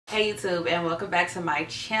Hey YouTube, and welcome back to my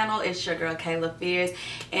channel. It's your girl Kayla Fierce,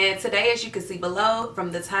 and today, as you can see below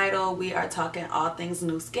from the title, we are talking all things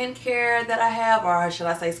new skincare that I have, or should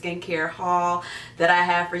I say skincare haul that I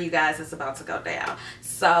have for you guys. It's about to go down.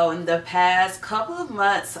 So in the past couple of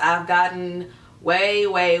months, I've gotten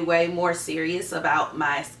way more serious about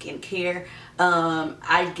my skincare.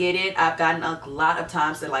 I get it. I've gotten a lot of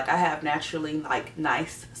times that I have naturally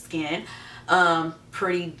nice skin,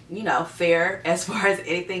 pretty, fair as far as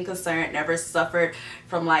anything concerned. Never suffered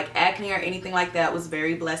from acne or anything like that. Was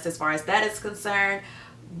very blessed as far as that is concerned.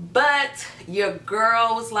 But your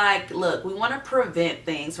girl was like, look, we want to prevent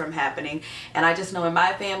things from happening. And I just know in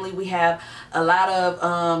my family we have a lot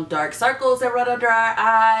of dark circles that run under our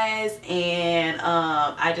eyes, and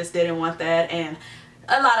I just didn't want that. And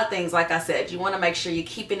a lot of things, like I said, you want to make sure you're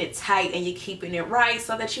keeping it tight and you're keeping it right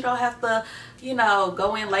so that you don't have to,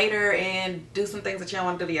 go in later and do some things that you don't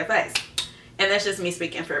want to do to your face. And that's just me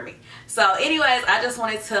speaking for me. So anyways, I just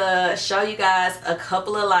wanted to show you guys a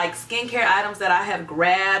couple of skincare items that I have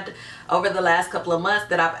grabbed over the last couple of months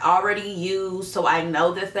that I've already used, so I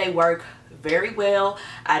know that they work very well.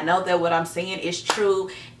 I know that what I'm saying is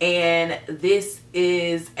true, and this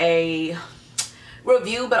is a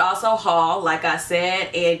review but also haul, like I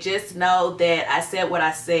said. And just know that I said what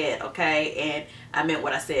I said, okay? And I meant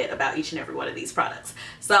what I said about each and every one of these products.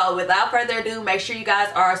 So without further ado, make sure you guys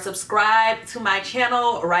are subscribed to my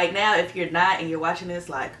channel right now. If you're not and you're watching this,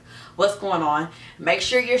 what's going on? Make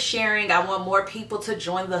sure you're sharing. I want more people to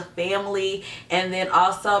join the family. And then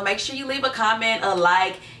also make sure you leave a comment, a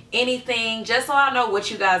like, anything, just so I know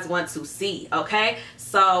what you guys want to see, okay?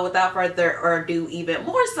 So without further ado, even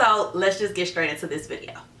more so, let's just get straight into this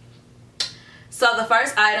video. So the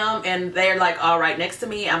first item, and they're all right next to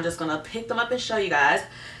me, I'm just gonna pick them up and show you guys.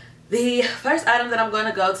 The first item that I'm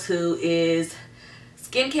gonna go to is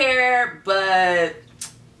skincare, but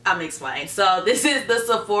I'm gonna explain. So this is the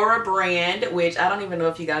Sephora brand, which I don't even know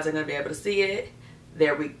if you guys are gonna be able to see it.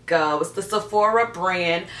 There we go. It's the Sephora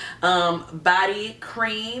brand body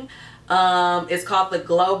cream. It's called the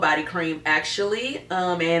Glow Body Cream, actually.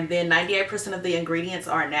 And then 98% of the ingredients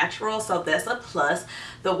are natural, so that's a plus.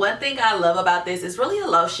 The one thing I love about this is really a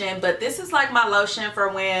lotion, but this is my lotion for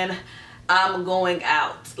when I'm going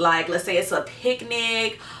out. Let's say it's a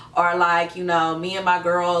picnic, or me and my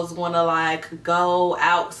girls want to go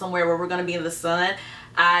out somewhere where we're going to be in the sun.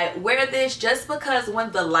 I wear this just because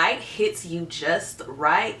when the light hits you just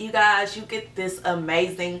right, you guys, you get this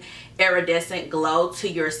amazing iridescent glow to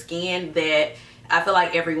your skin that I feel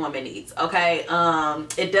like every woman needs, okay?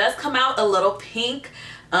 It does come out a little pink,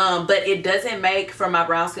 but it doesn't make, for my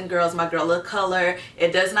brown skin girls, my girl look color,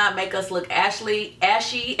 it does not make us look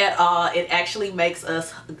ashy at all. It actually makes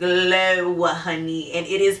us glow, honey, and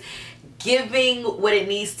it is giving what it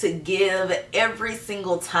needs to give every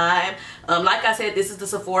single time. Like I said, this is the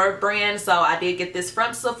Sephora brand, so I did get this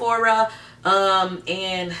from Sephora,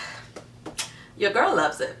 and your girl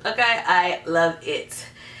loves it, okay? I love it.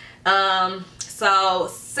 So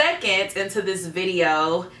second into this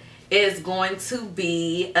video is going to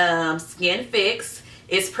be Skin Fix.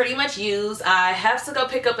 It's pretty much used. I have to go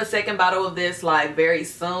pick up a second bottle of this very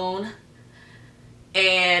soon.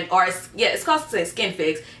 And it's called Skin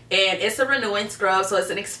Fix, and it's a renewing scrub, so it's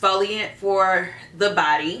an exfoliant for the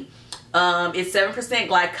body. It's 7%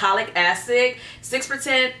 glycolic acid,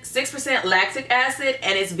 6% lactic acid,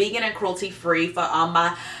 and it's vegan and cruelty free for all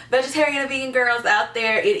my vegetarian and vegan girls out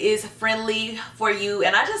there. It is friendly for you,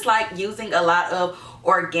 and I just like using a lot of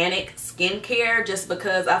organic skincare just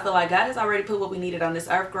because I feel like God has already put what we needed on this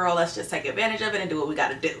earth, girl. Let's just take advantage of it and do what we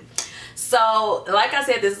gotta do. So like I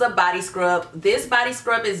said, this is a body scrub. This body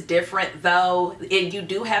scrub is different though, and you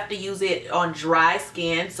do have to use it on dry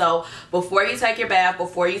skin. So before you take your bath,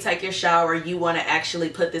 before you take your shower, you want to actually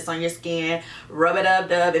put this on your skin, rub it up,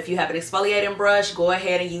 dub. If you have an exfoliating brush, go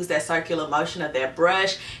ahead and use that circular motion of that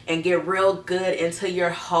brush and get real good into your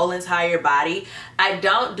whole entire body. I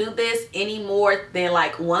don't do this any more than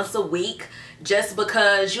once a week, just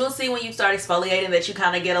because you'll see when you start exfoliating that you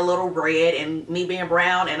kind of get a little red, and me being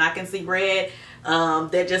brown and I can see red,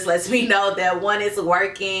 that just lets me know that one, it's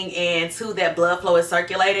working, and two, that blood flow is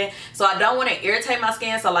circulating. So I don't want to irritate my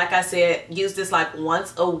skin, so like I said, use this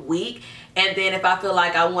once a week. And then if I feel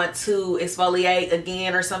like I want to exfoliate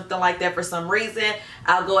again or something like that for some reason,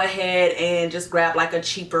 I'll go ahead and just grab a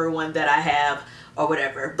cheaper one that I have or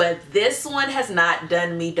whatever. But this one has not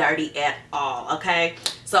done me dirty at all, okay?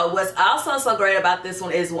 So what's also so great about this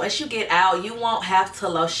one is once you get out, you won't have to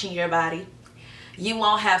lotion your body. You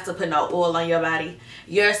won't have to put no oil on your body.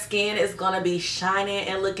 Your skin is gonna be shining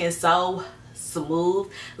and looking so smooth.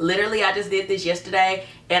 Literally, I just did this yesterday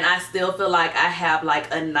and I still feel like I have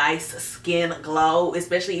like a nice skin glow,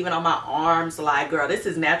 especially even on my arms. Like, girl, this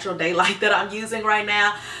is natural daylight that I'm using right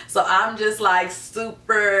now. So I'm just like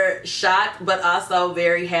super shocked, but also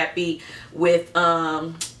very happy with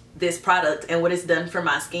this product and what it's done for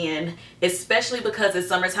my skin, especially because it's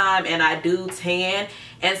summertime and I do tan,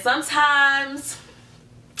 and sometimes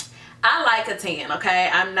I like a tan, okay?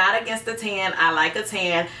 I'm not against a tan. I like a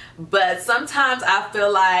tan, but sometimes I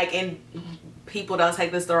feel like, and people don't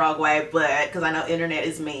take this the wrong way, but because I know internet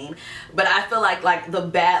is mean, but I feel like the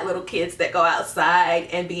bad little kids that go outside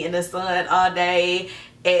and be in the sun all day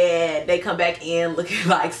and they come back in looking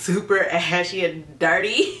like super ashy and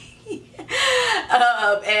dirty.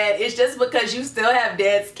 And it's just because you still have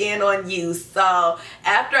dead skin on you. So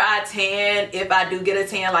after I tan, if I do get a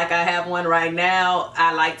tan like I have one right now,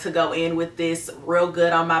 I like to go in with this real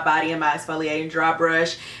good on my body and my exfoliating dry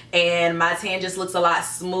brush, and my tan just looks a lot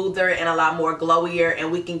smoother and a lot more glowier,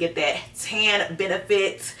 and we can get that tan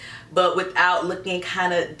benefit but without looking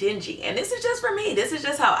kind of dingy. And this is just for me. This is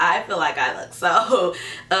just how I feel like I look. So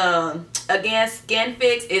again, Skin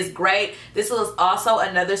Fix is great. This was also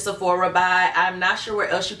another Sephora buy. I'm not sure where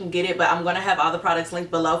else you can get it, but I'm gonna have all the products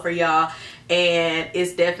linked below for y'all, and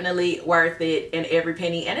it's definitely worth it in every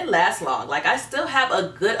penny, and it lasts long. Like, I still have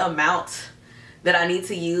a good amount that I need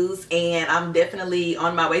to use, and I'm definitely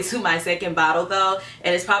on my way to my second bottle though,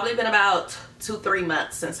 and it's probably been about 2-3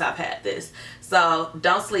 months since I've had this. So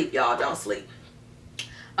don't sleep, y'all, don't sleep.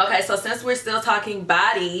 Okay, so since we're still talking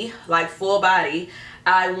body, like full body,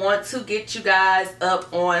 I want to get you guys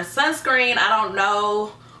up on sunscreen. I don't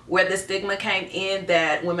know where the stigma came in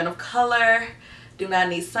that women of color do not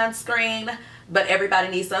need sunscreen, but everybody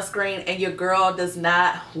needs sunscreen, and your girl does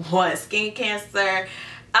not want skin cancer.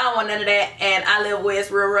 I don't want none of that, and I live where it's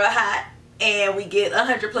real hot, and we get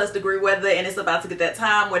 100+ degree weather, and it's about to get that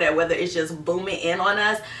time where that weather is just booming in on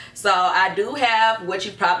us. So I do have what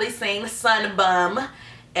you've probably seen, Sun Bum,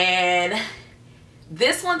 and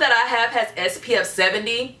this one that I have has SPF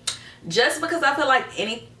 70, just because I feel like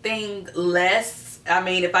anything less, I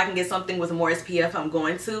mean, if I can get something with more SPF, I'm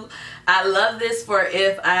going to. I love this for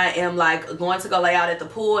if I am like going to go lay out at the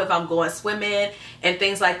pool, if I'm going swimming and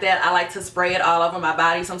things like that. I like to spray it all over my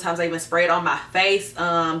body. Sometimes I even spray it on my face,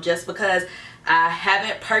 just because I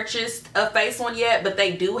haven't purchased a face one yet, but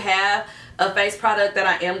they do have a face product that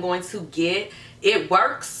I am going to get. It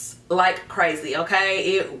works like crazy,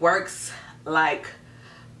 okay? It works like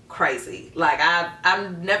crazy. Like,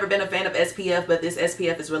 I've never been a fan of SPF, but this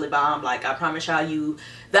SPF is really bomb. Like, I promise y'all,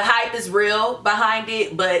 the hype is real behind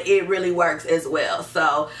it, but it really works as well.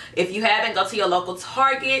 So if you haven't, go to your local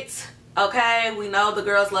Target. Okay, we know the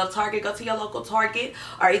girls love Target. Go to your local Target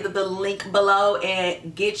or either the link below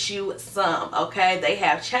and get you some. Okay, they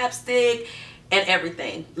have chapstick and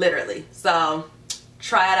everything, literally. So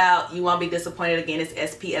try it out. You won't be disappointed. Again, it's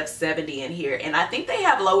SPF 70 in here, and I think they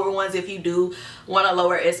have lower ones if you do want a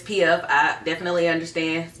lower SPF. I definitely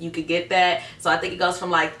understand you could get that. So I think it goes from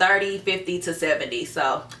like 30, 50 to 70,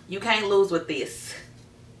 so you can't lose with this.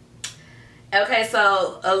 Okay,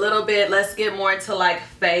 so a little bit, let's get more into like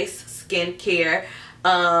face skincare.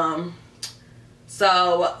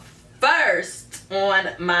 So first on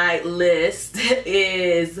my list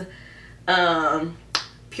is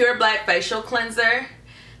Pure Black Facial Cleanser.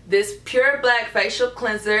 This Pure Black Facial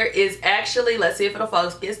Cleanser is actually, let's see if it'll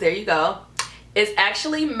focus, there you go. It's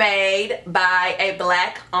actually made by a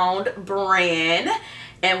black owned brand,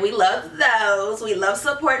 and we love those. We love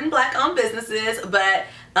supporting black owned businesses, but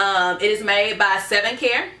it is made by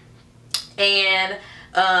 7Care, and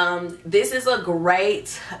this is a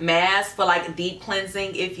great mask for like deep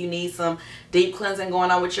cleansing. If you need some deep cleansing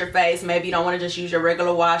going on with your face, maybe you don't want to just use your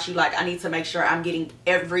regular wash, you like, I need to make sure I'm getting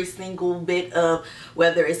every single bit of,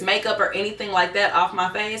 whether it's makeup or anything like that, off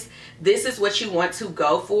my face, this is what you want to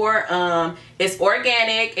go for. It's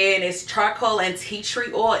organic and it's charcoal and tea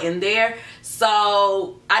tree oil in there,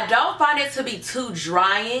 so I don't find it to be too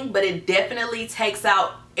drying, but it definitely takes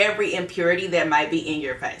out every impurity that might be in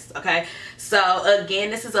your face. Okay, so again,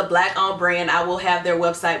 this is a black owned brand. I will have their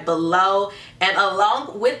website below, and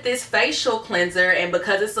along with this facial cleanser, and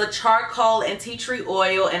because it's a charcoal and tea tree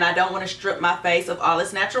oil and I don't want to strip my face of all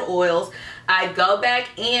its natural oils, I go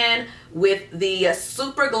back in with the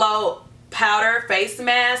Super Glow powder face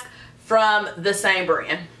mask from the same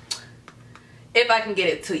brand, if I can get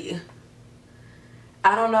it to you.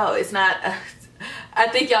 I don't know, it's not I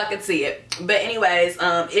think y'all can see it, but anyways,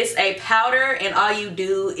 it's a powder, and all you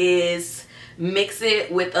do is mix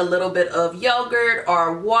it with a little bit of yogurt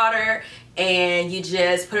or water, and you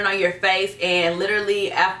just put it on your face, and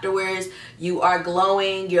literally afterwards you are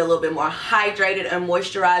glowing. You're a little bit more hydrated and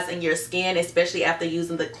moisturized in your skin, especially after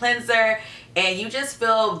using the cleanser, and you just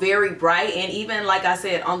feel very bright. And even like I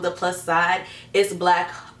said, on the plus side, it's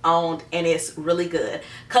Black owned and it's really good.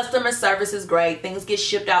 Customer service is great. Things get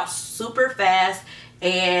shipped out super fast,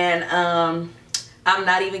 and I'm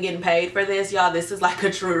not even getting paid for this, y'all. This is like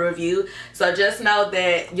a true review. So just know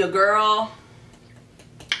that your girl,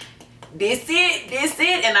 this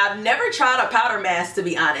it. And I've never tried a powder mask, to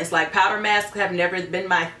be honest. Like, powder masks have never been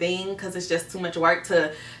my thing because it's just too much work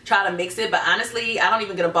to try to mix it. But honestly, I don't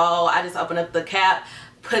even get a bowl. I just open up the cap,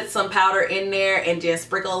 put some powder in there, and just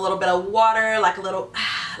sprinkle a little bit of water, like a little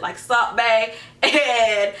like Salt Bae,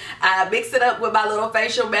 and I mix it up with my little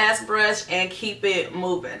facial mask brush and keep it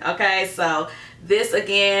moving. Okay, so this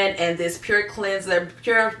again, and this pure cleanser,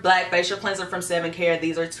 pure black facial cleanser from 7Care,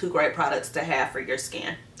 these are two great products to have for your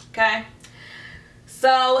skin. Okay,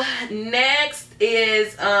 so next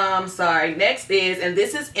is and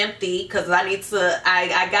this is empty because I need to,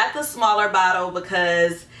 I got the smaller bottle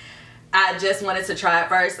because I just wanted to try it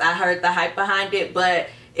first. I heard the hype behind it. But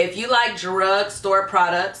if you like drugstore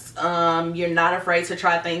products, you're not afraid to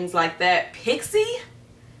try things like that, Pixi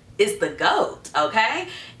is the GOAT, okay?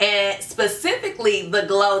 And specifically the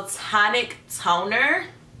Glow Tonic Toner.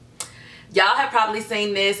 Y'all have probably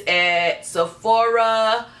seen this at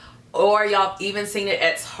Sephora, or y'all even seen it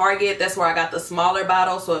at Target. That's where I got the smaller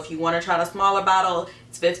bottle. So if you want to try the smaller bottle,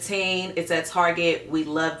 it's $15. It's at Target. We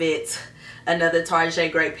love it. Another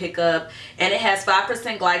Target great pickup, and it has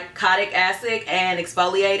 5% glycolic acid and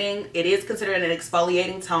exfoliating. It is considered an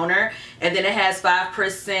exfoliating toner, and then it has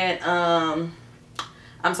 5%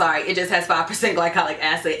 I'm sorry, it just has 5% glycolic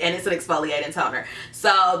acid, and it's an exfoliating toner.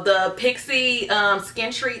 So the Pixi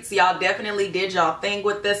skin treats, y'all definitely did y'all thing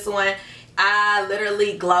with this one. I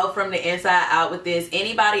literally glow from the inside out with this.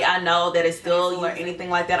 Anybody I know that is still or anything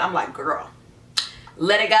like that, I'm like, girl,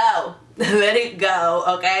 let it go. Let it go,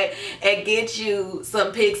 okay? And get you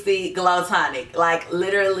some Pixi Glow Tonic. Like,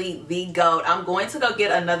 literally the GOAT. I'm going to go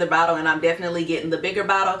get another bottle, and I'm definitely getting the bigger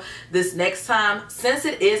bottle this next time. Since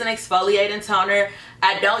it is an exfoliating toner,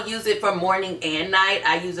 I don't use it for morning and night.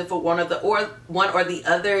 I use it for one or the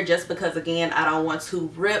other, just because, again, I don't want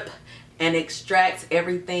to rip and extract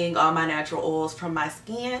everything, all my natural oils from my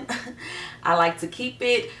skin. I like to keep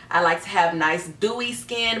it. I like to have nice dewy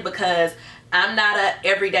skin because I'm not a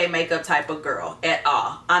everyday makeup type of girl at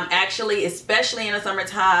all. I'm actually, especially in the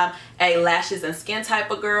summertime, a lashes and skin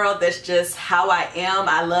type of girl. That's just how I am.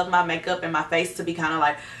 I love my makeup and my face to be kind of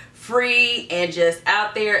like free and just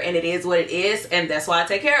out there, and it is what it is, and that's why I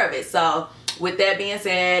take care of it. So with that being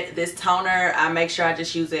said, this toner, I make sure I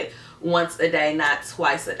just use it once a day, not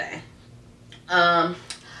twice a day.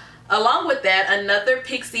 Along with that, another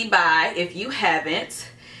Pixi buy, if you haven't,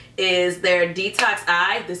 is their Detox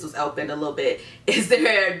Eye. This was opened a little bit. Is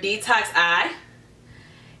their Detox Eye,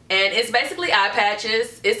 and it's basically eye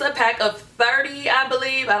patches. It's a pack of 30, I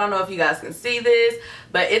believe. I don't know if you guys can see this,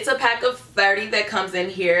 but it's a pack of 30 that comes in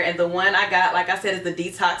here, and the one I got, like I said, is the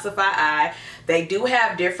Detoxify Eye. They do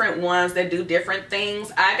have different ones that do different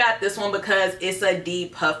things. I got this one because it's a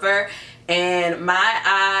depuffer, and my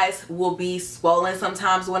eyes will be swollen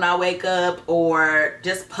sometimes when I wake up, or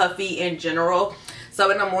just puffy in general. So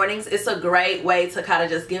in the mornings, it's a great way to kind of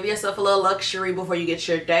just give yourself a little luxury before you get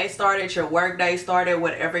your day started, your work day started,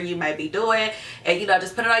 whatever you may be doing. And, you know,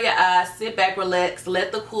 just put it on your eyes, sit back, relax,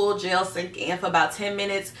 let the cool gel sink in for about 10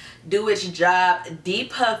 minutes, do its job,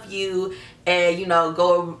 depuff you, and, you know,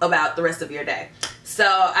 go about the rest of your day. So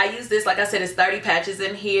I use this, like I said, it's 30 patches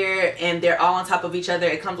in here, and they're all on top of each other.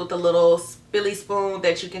 It comes with a little spilly spoon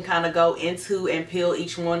that you can kind of go into and peel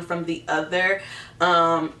each one from the other.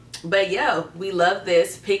 But yeah, we love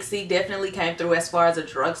this. Pixi definitely came through as far as a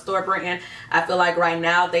drugstore brand. I feel like right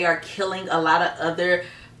now they are killing a lot of other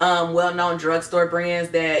well-known drugstore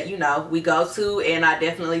brands that, you know, we go to, and I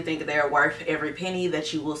definitely think they're worth every penny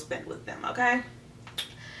that you will spend with them, okay?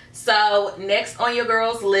 So next on your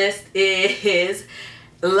girls list is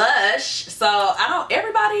Lush. So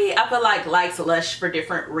everybody I feel like likes Lush for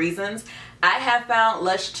different reasons. I have found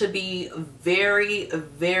Lush to be very,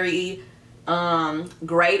 very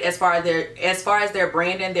great as far as their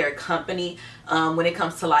brand and their company when it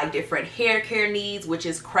comes to like different hair care needs, which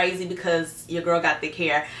is crazy because your girl got thick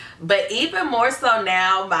hair. But even more so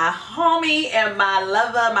now, my homie and my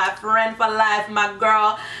lover, my friend for life, my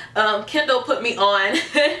girl Kendall put me on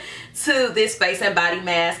to this face and body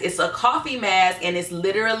mask. It's a coffee mask, and it's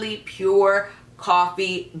literally pure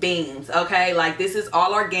coffee beans. Okay, like this is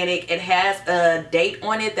all organic. It has a date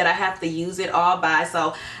on it that I have to use it all by,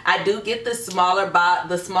 so I do get the smaller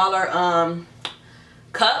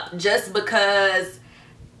cup just because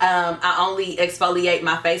I only exfoliate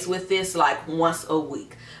my face with this like once a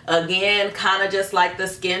week. Again, kind of just like the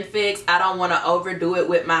Skin Fix, I don't want to overdo it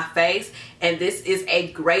with my face, and this is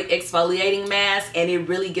a great exfoliating mask and it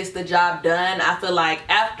really gets the job done. I feel like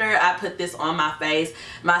after I put this on my face,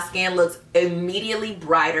 my skin looks immediately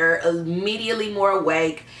brighter, immediately more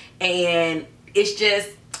awake, and it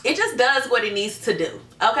just does what it needs to do.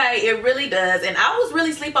 Okay, it really does, and I was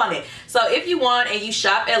really sleep on it. So if you want and you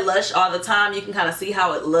shop at Lush all the time, you can kind of see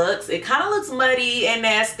how it looks. It kind of looks muddy and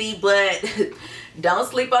nasty, but don't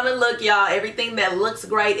sleep on the look, y'all. Everything that looks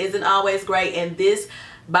great isn't always great, and this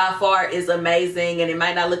by far is amazing. And it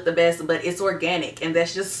might not look the best, but it's organic, and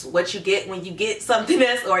that's just what you get when you get something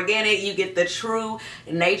that's organic. You get the true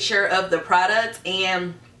nature of the product,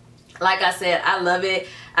 and like I said, I love it.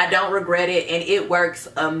 I don't regret it, and it works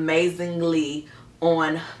amazingly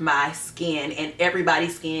on my skin and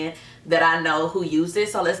everybody's skin that I know who use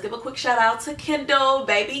this. So let's give a quick shout out to Kendall,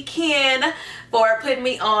 baby Ken, for putting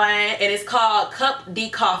me on, and it's called Cup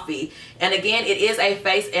D Coffee. And again, it is a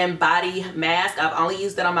face and body mask. I've only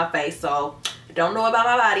used it on my face, so I don't know about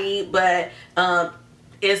my body, but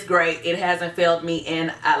it's great. It hasn't failed me,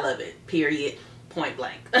 and I love it, period, point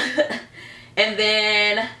blank. And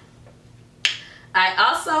then I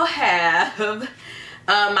also have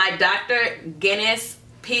my Dr. Guinness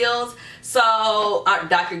pills. So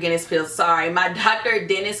Dr. Guinness pills, sorry, my Dr.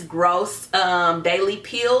 Dennis Gross daily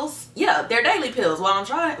pills. Yeah, they're daily pills. While I'm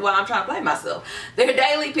trying to play myself, they're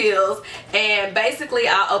daily pills. And basically,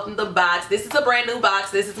 I'll open the box. This is a brand new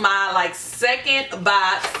box. This is my like second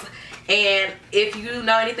box. And if you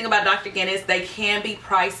know anything about Dr. Guinness, they can be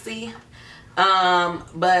pricey,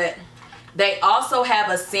 but they also have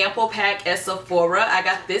a sample pack at Sephora. I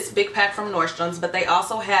got this big pack from Nordstrom's, but they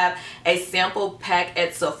also have a sample pack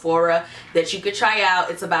at Sephora that you could try out.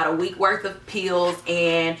 It's about a week worth of pills,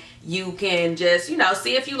 and you can just, you know,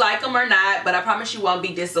 see if you like them or not, but I promise you won't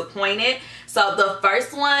be disappointed. So the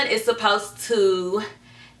first one is supposed to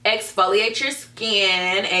exfoliate your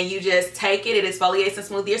skin, and you just take it. It exfoliates and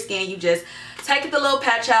smooths your skin. You just take the little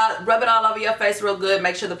patch out, rub it all over your face real good,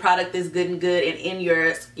 make sure the product is good and in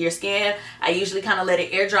your skin. I usually kind of let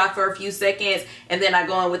it air dry for a few seconds, and then I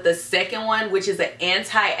go in with the second one, which is an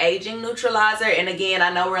anti-aging neutralizer. And again,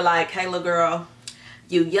 I know we're like, hey little girl,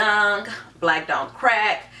 you young, black don't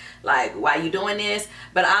crack, like why you doing this?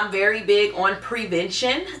 But I'm very big on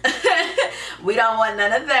prevention. We don't want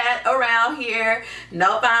none of that around here.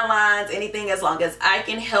 No fine lines, anything, as long as I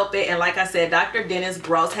can help it. And like I said, Dr. Dennis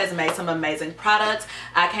Gross has made some amazing products.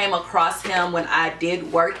 I came across him when I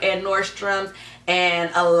did work at Nordstrom's,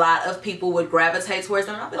 and a lot of people would gravitate towards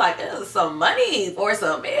them. I'll be like, there's some money for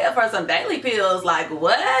some daily pills, like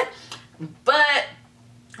what? But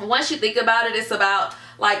once you think about it, it's about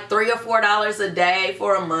like $3 or $4 a day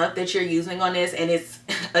for a month that you're using on this, and it's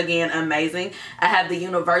again amazing. I have the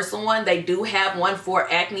universal one. They do have one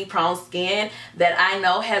for acne prone skin that I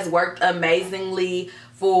know has worked amazingly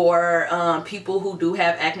for people who do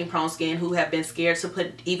have acne prone skin, who have been scared to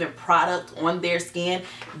put even product on their skin.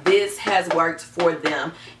 This has worked for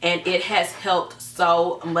them, and it has helped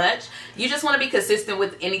so much. You just want to be consistent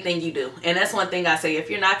with anything you do, and that's one thing I say.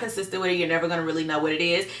 If you're not consistent with it, you're never going to really know what it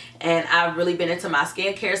is. And I've really been into my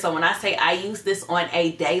skincare, so when I say I use this on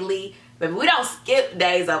a daily, but we don't skip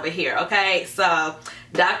days over here, okay? So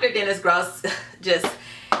Dr. Dennis Gross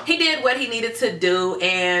he did what he needed to do.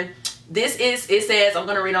 And this is, it says, I'm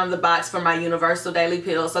going to read on the box, for my universal daily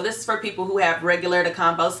pill. So this is for people who have regular to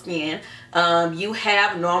combo skin. You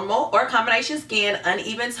have normal or combination skin,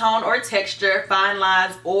 uneven tone or texture, fine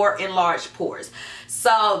lines, or enlarged pores.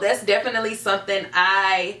 So that's definitely something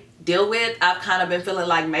I deal with. I've kind of been feeling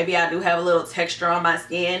like maybe I do have a little texture on my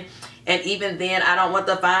skin. And even then, I don't want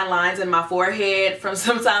the fine lines in my forehead from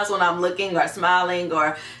sometimes when I'm looking or smiling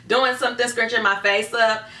or doing something, scrunching my face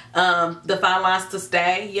up, the fine lines to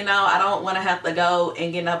stay. You know, I don't want to have to go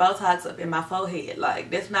and get no Botox up in my forehead. Like,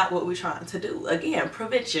 that's not what we're trying to do. Again,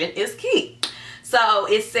 prevention is key. So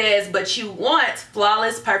it says, but you want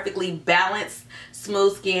flawless, perfectly balanced,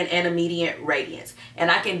 smooth skin and immediate radiance. And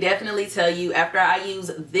I can definitely tell you, after I use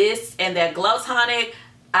this and that glow tonic,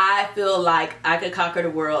 I feel like I could conquer the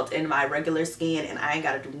world in my regular skin, and I ain't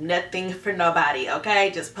gotta do nothing for nobody, okay?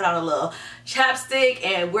 Just put on a little chapstick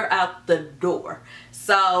and we're out the door.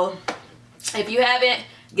 So if you haven't,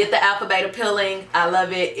 get the Alpha Beta Peeling. I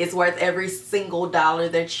love it. It's worth every single dollar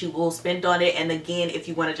that you will spend on it. And again, if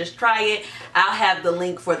you want to just try it, I'll have the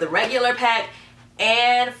link for the regular pack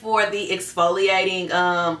and for the exfoliating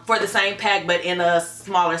for the same pack but in a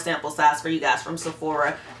smaller sample size for you guys from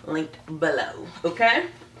Sephora, linked below. Okay,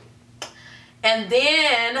 and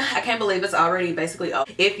then I can't believe it's already basically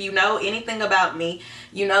over. If you know anything about me,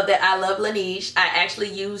 you know that I love Laneige. I actually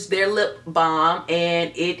use their lip balm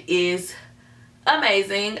and it is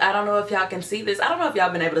amazing. I don't know if y'all can see this. I don't know if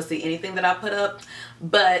y'all been able to see anything that I put up,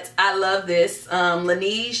 but I love this.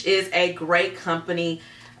 Laneige is a great company,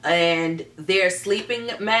 and their sleeping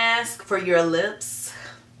mask for your lips,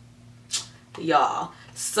 y'all.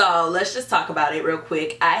 So let's just talk about it real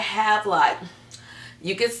quick. I have, like,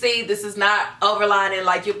 you can see this is not overlining,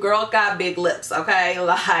 like your girl got big lips, okay?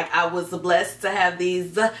 Like, I was blessed to have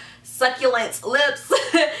these succulent lips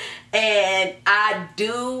and I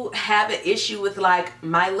do have an issue with like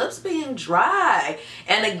my lips being dry,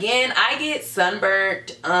 and again I get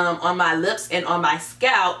sunburnt on my lips and on my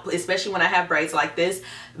scalp, especially when I have braids like this,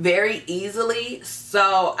 very easily.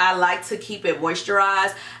 So I like to keep it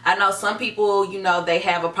moisturized. I know some people, you know, they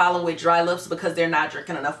have a problem with dry lips because they're not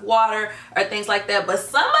drinking enough water or things like that, but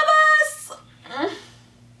some of us,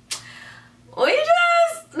 we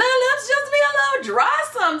just, the lips just be a little dry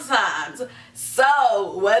sometimes.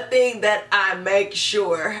 So one thing that I make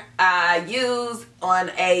sure I use on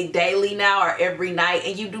a daily now or every night,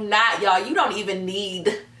 and you do not, y'all, you don't even need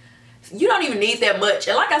that much.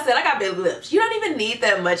 And like I said, I got big lips. You don't even need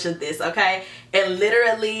that much of this, okay? And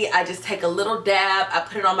literally, I just take a little dab, I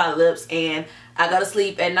put it on my lips, and I go to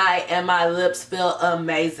sleep at night, and my lips feel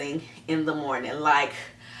amazing in the morning. Like,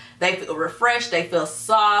 they feel refreshed, they feel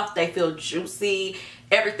soft, they feel juicy,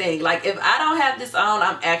 everything. Like, if I don't have this on,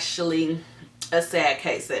 I'm actually a sad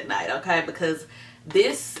case at night, okay? Because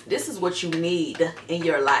this is what you need in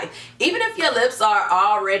your life. Even if your lips are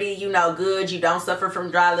already, you know, good, you don't suffer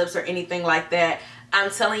from dry lips or anything like that, I'm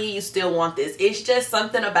telling you, you still want this. It's just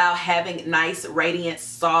something about having nice, radiant,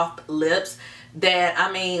 soft lips that,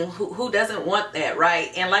 I mean, who doesn't want that, right?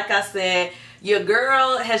 And like I said, your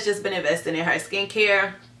girl has just been investing in her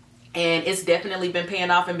skincare, and it's definitely been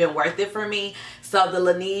paying off and been worth it for me. So the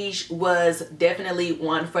Laneige was definitely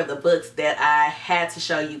one for the books that I had to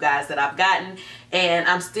show you guys that I've gotten. And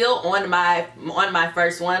I'm still on my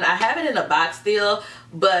first one. I have it in a box still,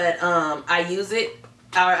 but I use it.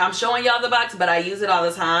 I'm showing y'all the box, but I use it all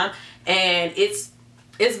the time. And it's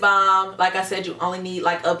bomb. Like I said, you only need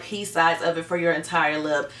like a pea size of it for your entire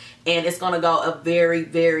lip. And it's going to go a very,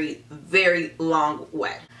 very, very long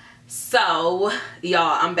way. So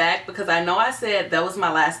y'all, I'm back because I know I said that was my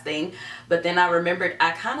last thing, but then I remembered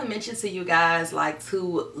I kind of mentioned to you guys like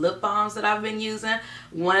 2 lip balms that I've been using.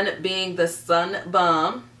 One being the Sun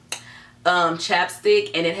Bum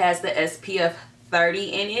chapstick, and it has the SPF 30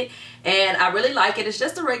 in it, and I really like it. It's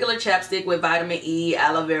just a regular chapstick with vitamin E,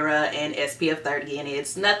 aloe vera, and SPF 30 in it.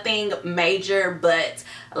 It's nothing major, but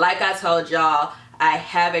like I told y'all, I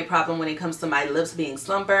have a problem when it comes to my lips being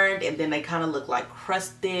sunburned, and then they kind of look like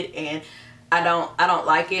crusted, and I don't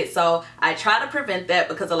like it. So I try to prevent that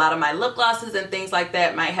because a lot of my lip glosses and things like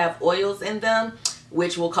that might have oils in them,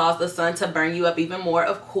 which will cause the sun to burn you up even more,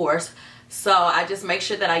 of course. So I just make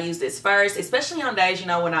sure that I use this first, especially on days, you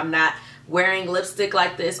know, when I'm not wearing lipstick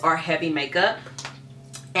like this or heavy makeup.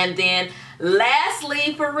 And then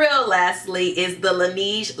lastly, for real lastly, is the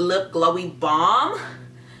Laneige Lip Glowy Balm.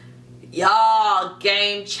 Y'all,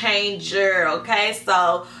 game changer, okay?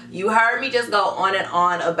 So you heard me just go on and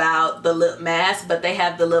on about the lip mask, but they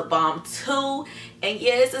have the lip balm too. And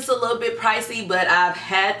yes, it's a little bit pricey, but I've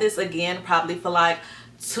had this again probably for like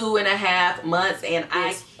 2.5 months, and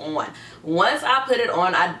it's on. Once I put it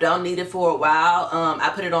on, I don't need it for a while.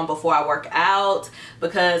 I put it on before I work out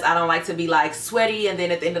because I don't like to be like sweaty, and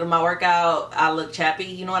then at the end of my workout I look chappy,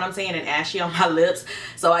 you know what I'm saying, and ashy on my lips.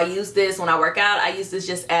 So I use this when I work out. I use this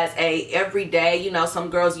just as a everyday, you know,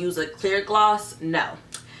 some girls use a clear gloss. No,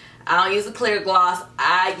 I don't use a clear gloss.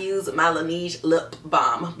 I use my Laneige lip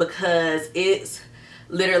balm because it's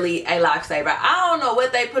literally a lifesaver. I don't know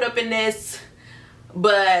what they put up in this,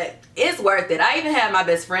 but it's worth it. I even had my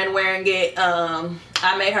best friend wearing it.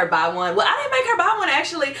 I made her buy one. Well, I didn't make her buy one,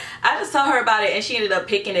 actually. I just told her about it, and she ended up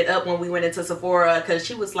picking it up when we went into Sephora because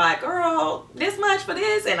she was like, girl, this much for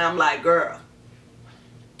this? And I'm like, girl,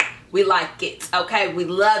 we like it, okay? We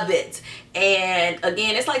love it. And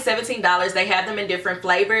again, it's like $17. They have them in different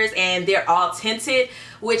flavors, and they're all tinted,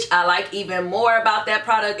 which I like even more about that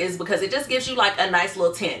product is because it just gives you like a nice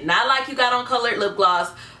little tint. Not like you got on colored lip gloss,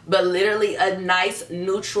 but literally a nice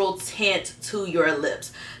neutral tint to your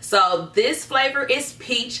lips. So this flavor is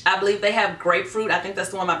peach. I believe they have grapefruit. I think that's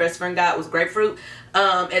the one my best friend got, was grapefruit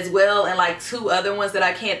as well, and like 2 other ones that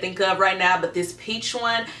I can't think of right now. But this peach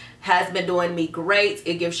one, has been doing me great.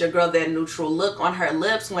 It gives your girl that neutral look on her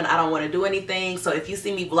lips when I don't want to do anything. So if you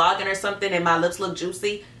see me vlogging or something and my lips look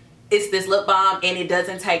juicy, it's this lip balm, and it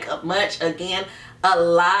doesn't take up much. Again, a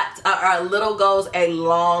little goes a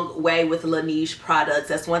long way with Laneige products.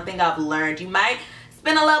 That's one thing I've learned. You might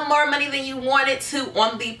spend a lot more money than you wanted to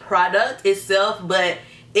on the product itself, but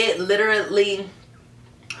it literally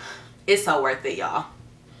is so worth it, y'all.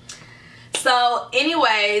 So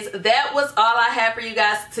anyways, that was all I have for you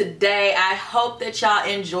guys today. I hope that y'all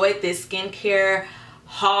enjoyed this skincare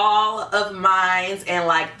haul of mine and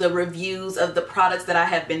like the reviews of the products that I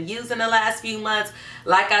have been using the last few months.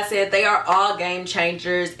 Like I said, they are all game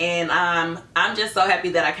changers, and I'm just so happy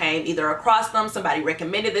that I came either across them, somebody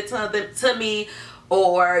recommended it to me,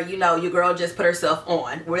 or you know, your girl just put herself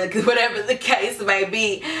on. Whatever the case may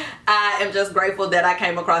be, I am just grateful that I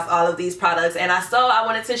came across all of these products, and I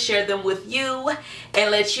wanted to share them with you and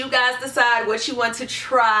let you guys decide what you want to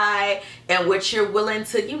try and what you're willing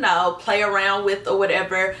to, you know, play around with or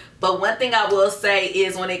whatever. But one thing I will say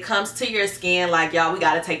is, when it comes to your skin, like, y'all, we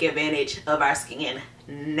got to take advantage of our skin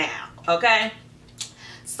now, okay?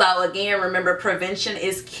 So again, remember, prevention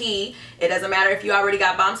is key. It doesn't matter if you already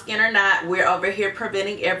got bomb skin or not. We're over here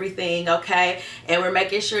preventing everything, okay? And we're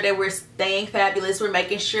making sure that we're staying fabulous. We're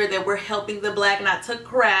making sure that we're helping the black not to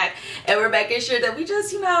crack. And we're making sure that we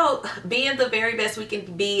just, you know, being the very best we can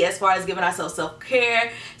be as far as giving ourselves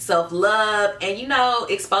self-care, self-love, and, you know,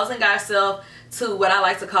 exposing ourselves to what I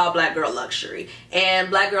like to call black girl luxury. And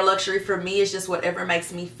black girl luxury for me is just whatever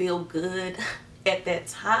makes me feel good at that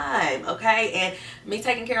time, okay? And me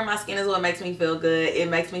taking care of my skin is what makes me feel good. It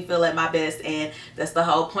makes me feel at my best, and that's the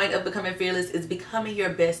whole point of becoming fearless, is becoming your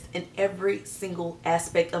best in every single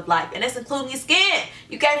aspect of life, and that's including your skin.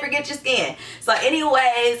 You can't forget your skin. So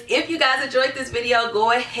anyways, if you guys enjoyed this video,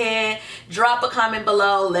 go ahead, drop a comment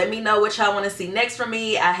below. Let me know what y'all want to see next from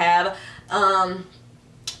me. I have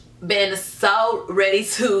been so ready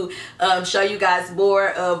to show you guys more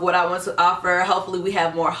of what I want to offer. Hopefully we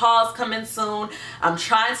have more hauls coming soon. I'm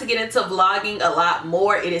trying to get into vlogging a lot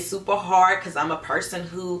more. It is super hard because I'm a person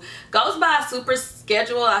who goes by a super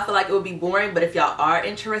schedule. I feel like it would be boring, but if y'all are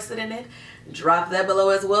interested in it, drop that below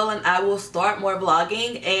as well, and I will start more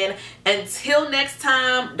vlogging. And until next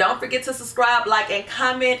time, don't forget to subscribe, like, and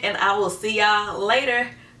comment, and I will see y'all later.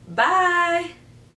 Bye.